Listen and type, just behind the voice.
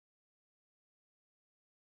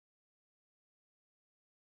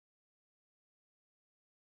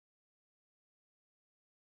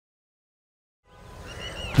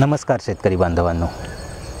नमस्कार शेतकरी बांधवांनो.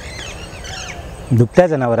 दुभत्या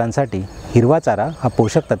जनावरांसाठी हिरवा चारा हा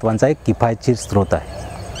पोषक तत्वांचा एक किफायतशीर स्रोत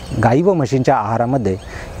आहे. गाई व म्हशींच्या आहारामध्ये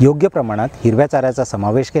योग्य प्रमाणात हिरव्या चाऱ्याचा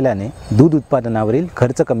समावेश केल्याने दूध उत्पादनावरील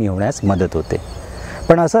खर्च कमी होण्यास मदत होते.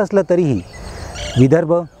 पण असं असलं तरीही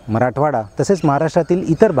विदर्भ, मराठवाडा तसेच महाराष्ट्रातील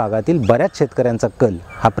इतर भागातील बऱ्याच शेतकऱ्यांचा कल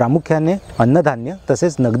हा प्रामुख्याने अन्नधान्य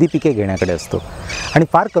तसेच नगदी पिके घेण्याकडे असतो आणि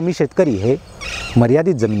फार कमी शेतकरी हे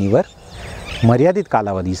मर्यादित जमिनीवर मर्यादित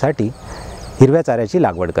कालावधीसाठी हिरव्या चाऱ्याची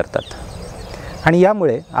लागवड करतात आणि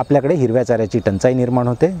यामुळे आपल्याकडे हिरव्या चाऱ्याची टंचाई निर्माण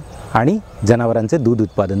होते आणि जनावरांचे दूध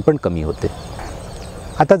उत्पादन पण कमी होते.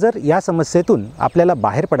 आता जर या समस्येतून आपल्याला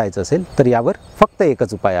बाहेर पडायचं असेल तर यावर फक्त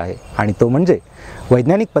एकच उपाय आहे आणि तो म्हणजे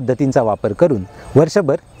वैज्ञानिक पद्धतींचा वापर करून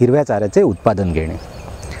वर्षभर हिरव्या चाऱ्याचे उत्पादन घेणे.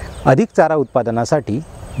 अधिक चारा उत्पादनासाठी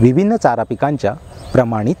विभिन्न चारा पिकांच्या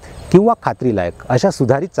प्रमाणित किंवा खात्रीलायक अशा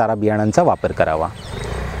सुधारित चारा बियाणांचा वापर करावा.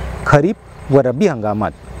 खरीप व रब्बी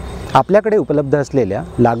हंगामात आपल्याकडे उपलब्ध असलेल्या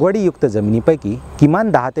लागवडीयुक्त जमिनीपैकी किमान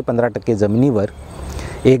 10 ते 15% जमिनीवर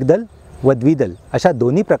एकदल व द्विदल अशा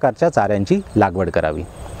दोन्ही प्रकारच्या चाऱ्यांची लागवड करावी.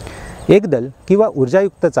 एकदल किंवा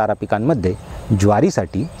ऊर्जायुक्त चारा पिकांमध्ये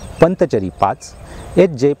ज्वारीसाठी पंतचरी 5,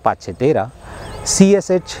 HJ 513,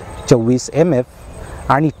 CSH 24 MF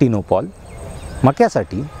आणि टिनोपॉल,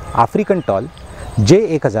 मक्यासाठी आफ्रिकन टॉल J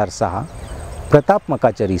 1006, प्रताप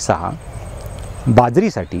मकाचरी 6,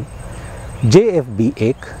 बाजरीसाठी JFB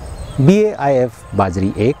 1, BAIF बाजरी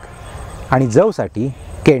 1 आणि जवसाठी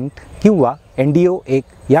केंट किंवा NDO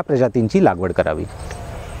 1 या प्रजातींची लागवड करावी.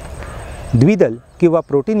 द्विदल किंवा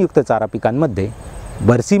प्रोटीनयुक्त चारा पिकांमध्ये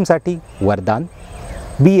बरसीमसाठी वरदान,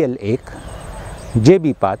 BL 1,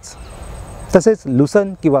 JB 5 तसेच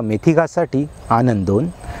लुसन किंवा मेथी घाससाठी आनंद 2,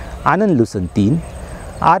 आनंद लुसन 3,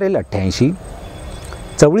 RL 88,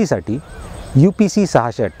 चवळीसाठी UPC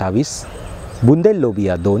 628, बुंदेल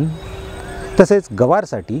लोबिया 2 तसेच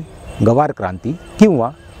गवारसाठी गवार क्रांती किंवा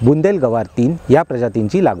बुंदेल गवार 3 या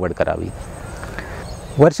प्रजातींची लागवड करावी.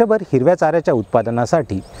 वर्षभर हिरव्या चाऱ्याच्या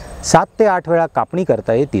उत्पादनासाठी 7 ते 8 वेळा कापणी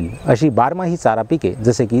करता येतील अशी बारमाही चारा पिके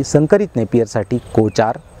जसे की संकरित नेपियरसाठी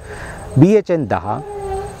को4, BHN 10,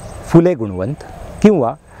 फुले गुणवंत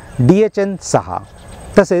किंवा DHN 6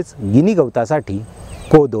 तसेच गिनी गवतासाठी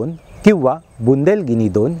को2 किंवा बुंदेल गिनी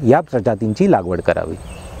 2 या प्रजातींची लागवड करावी.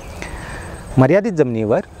 मर्यादित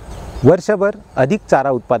जमिनीवर वर्षभर अधिक चारा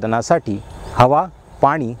उत्पादनासाठी हवा,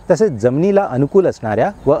 पाणी तसेच जमिनीला अनुकूल असणाऱ्या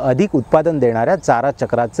व अधिक उत्पादन देणाऱ्या चारा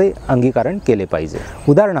चक्राचे अंगीकरण केले पाहिजे.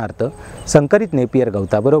 उदाहरणार्थ संकरित नेपियर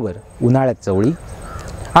गवताबरोबर उन्हाळ्यात चवळी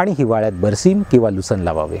आणि हिवाळ्यात बरसीम किंवा लुसन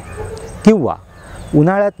लावावे किंवा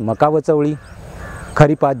उन्हाळ्यात मका व चवळी,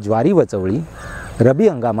 खरीपात ज्वारी व चवळी, रब्बी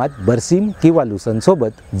हंगामात बरसीम किंवा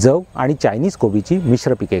लुसनसोबत जव आणि चायनीज कोबीची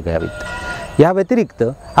मिश्र पिके घ्यावीत. या व्यतिरिक्त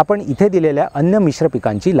आपण इथे दिलेल्या अन्य मिश्र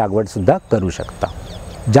पिकांची लागवडसुद्धा करू शकता.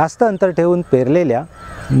 जास्त अंतर ठेवून पेरलेल्या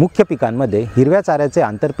मुख्य पिकांमध्ये हिरव्या चाऱ्याचे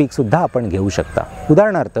आंतरपीकसुद्धा आपण घेऊ शकता.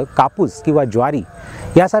 उदाहरणार्थ कापूस किंवा ज्वारी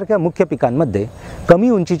यासारख्या मुख्य पिकांमध्ये कमी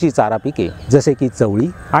उंचीची चारा पिके जसे की चवळी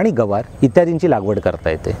आणि गवार इत्यादींची लागवड करता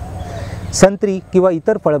येते. संत्री किंवा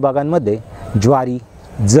इतर फळबागांमध्ये ज्वारी,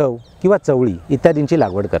 जव किंवा चवळी इत्यादींची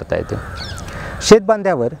लागवड करता येते.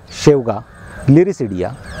 शेतबांध्यावर शेवगा, लिरिसिडिया,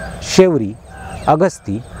 शेवरी,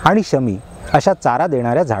 अगस्ती आणि शमी अशा चारा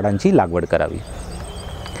देणाऱ्या झाडांची लागवड करावी.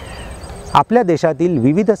 आपल्या देशातील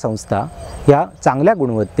विविध संस्था ह्या चांगल्या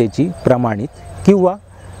गुणवत्तेची प्रमाणित किंवा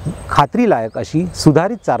खात्रीलायक अशी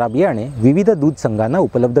सुधारित चारा बियाणे विविध दूध संघांना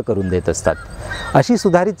उपलब्ध करून देत असतात. अशी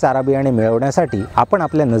सुधारित चारा बियाणे मिळवण्यासाठी आपण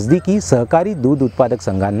आपल्या नजदीकी सहकारी दूध उत्पादक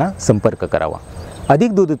संघांना संपर्क करावा.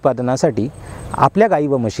 अधिक दूध उत्पादनासाठी आपल्या गाई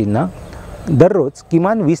व म्हशींना दररोज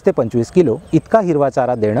किमान 20 ते 25 किलो इतका हिरवा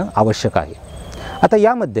चारा देणं आवश्यक आहे. आता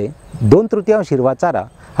यामध्ये 2/3 हिरवा चारा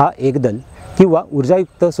हा एकदल किंवा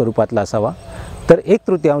ऊर्जायुक्त स्वरूपातला असावा, तर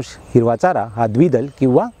 1/3 हिरवा चारा हा द्विदल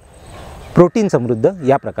किंवा प्रोटीन समृद्ध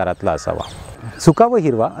या प्रकारातला असावा. सुका व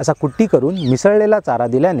हिरवा असा कुट्टी करून मिसळलेला चारा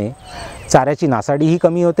दिल्याने चाऱ्याची नासाडीही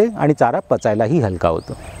कमी होते आणि चारा पचायलाही हलका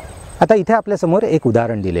होतो. आता इथे आपल्यासमोर एक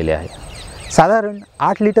उदाहरण दिलेले आहे. साधारण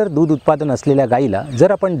 8 लिटर दूध उत्पादन असलेल्या गाईला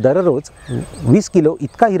जर आपण दररोज 20 किलो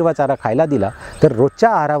इतका हिरवा चारा खायला दिला तर रोजच्या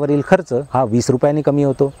आहारावरील खर्च हा 20 रुपयांनी कमी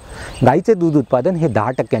होतो. गाईचे दूध उत्पादन हे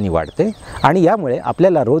 10% वाढते आणि यामुळे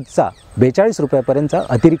आपल्याला रोजचा 42 रुपयापर्यंतचा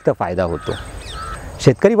अतिरिक्त फायदा होतो.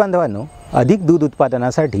 शेतकरी बांधवांनो, अधिक दूध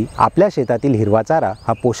उत्पादनासाठी आपल्या शेतातील हिरवा चारा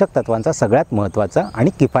हा पोषक तत्वांचा सगळ्यात महत्त्वाचा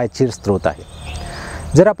आणि किफायतशीर स्रोत आहे.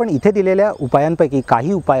 जर आपण इथे दिलेल्या उपायांपैकी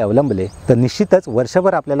काही उपाय अवलंबले तर निश्चितच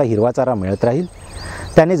वर्षभर आपल्याला हिरवा चारा मिळत राहील.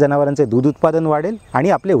 त्याने जनावरांचे दूध उत्पादन वाढेल आणि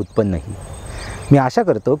आपले उत्पन्नही. मी आशा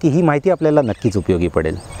करतो की ही माहिती आपल्याला नक्कीच उपयोगी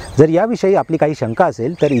पडेल. जर याविषयी आपली काही शंका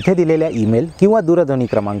असेल तर इथे दिलेल्या ईमेल किंवा दूरध्वनी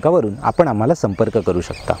क्रमांकावरून आपण आम्हाला संपर्क करू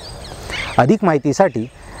शकता. अधिक माहितीसाठी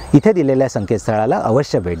इथे दिलेल्या संकेतस्थळाला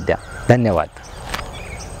अवश्य भेट द्या. धन्यवाद.